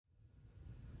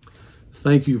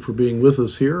Thank you for being with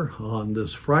us here on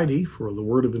this Friday for the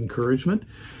word of encouragement.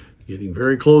 Getting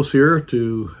very close here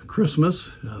to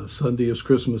Christmas. Sunday is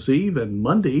Christmas Eve, and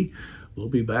Monday we'll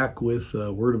be back with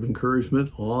a word of encouragement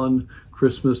on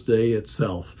Christmas Day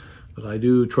itself. But I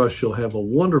do trust you'll have a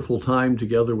wonderful time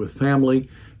together with family,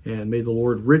 and may the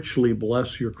Lord richly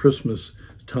bless your Christmas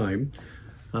time.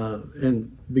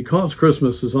 And because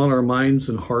Christmas is on our minds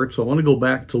and hearts, I want to go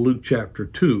back to Luke chapter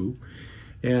 2.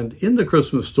 And in the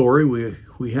Christmas story,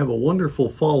 we have a wonderful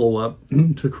follow-up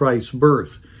to Christ's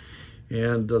birth.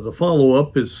 And the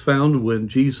follow-up is found when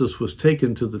Jesus was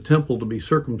taken to the temple to be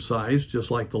circumcised, just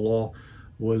like the law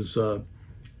was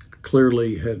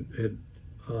clearly had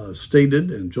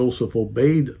stated, and Joseph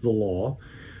obeyed the law.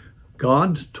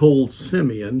 God told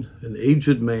Simeon, an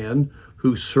aged man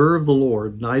who served the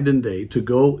Lord night and day, to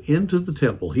go into the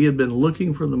temple. He had been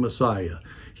looking for the Messiah.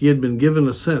 He had been given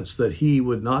a sense that he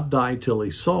would not die till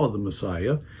he saw the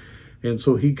Messiah. And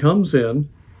so he comes in,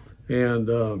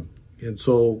 and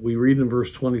so we read in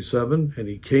verse 27, and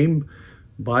he came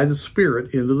by the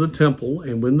Spirit into the temple,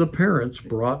 and when the parents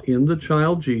brought in the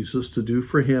child Jesus to do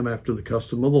for him after the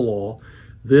custom of the law,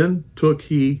 then took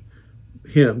he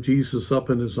him, Jesus, up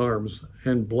in his arms,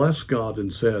 and blessed God,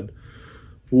 and said,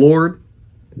 Lord,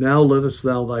 now lettest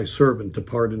thou thy servant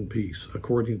depart in peace,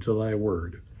 according to thy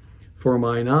word. For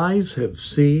mine eyes have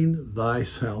seen thy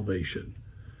salvation,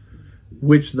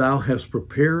 which thou hast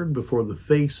prepared before the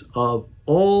face of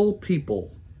all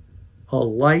people, a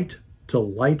light to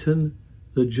lighten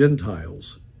the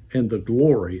Gentiles, and the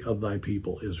glory of thy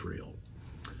people Israel.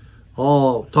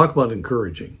 Oh, talk about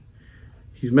encouraging.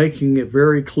 He's making it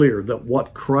very clear that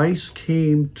what Christ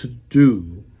came to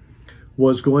do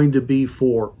was going to be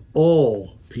for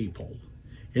all people.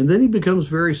 And then he becomes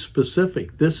very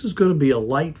specific. This is going to be a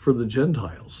light for the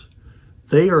Gentiles.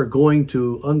 They are going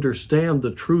to understand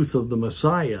the truth of the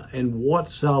Messiah and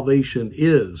what salvation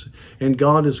is. And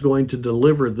God is going to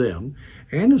deliver them.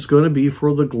 And it's going to be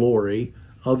for the glory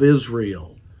of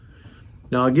Israel.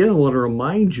 Now, again, I want to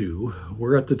remind you,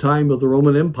 we're at the time of the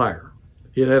Roman Empire.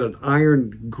 It had an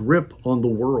iron grip on the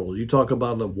world. You talk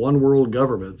about a one world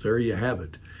government, there you have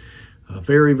it.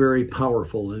 Very, very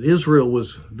powerful. And Israel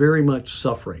was very much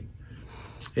suffering.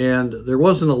 And there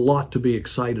wasn't a lot to be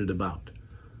excited about.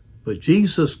 But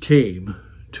Jesus came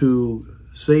to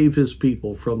save his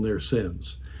people from their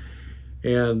sins.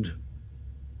 And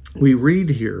we read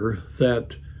here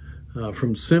that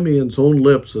from Simeon's own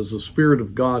lips, as the Spirit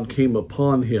of God came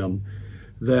upon him,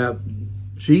 that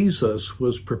Jesus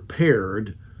was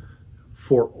prepared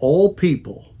for all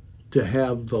people to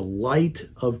have the light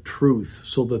of truth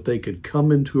so that they could come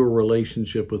into a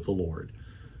relationship with the Lord,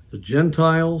 the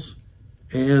Gentiles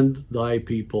and thy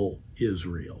people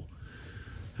Israel.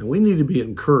 And we need to be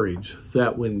encouraged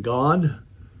that when God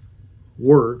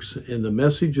works and the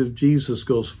message of Jesus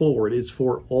goes forward, it's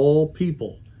for all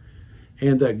people,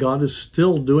 and that God is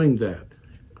still doing that.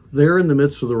 There in the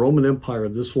midst of the Roman Empire,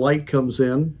 this light comes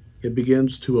in, it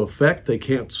begins to affect, they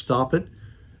can't stop it.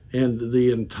 And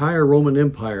the entire Roman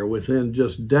Empire within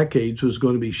just decades was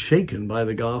going to be shaken by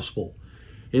the gospel.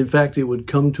 In fact, it would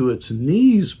come to its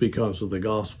knees because of the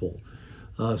gospel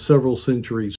several centuries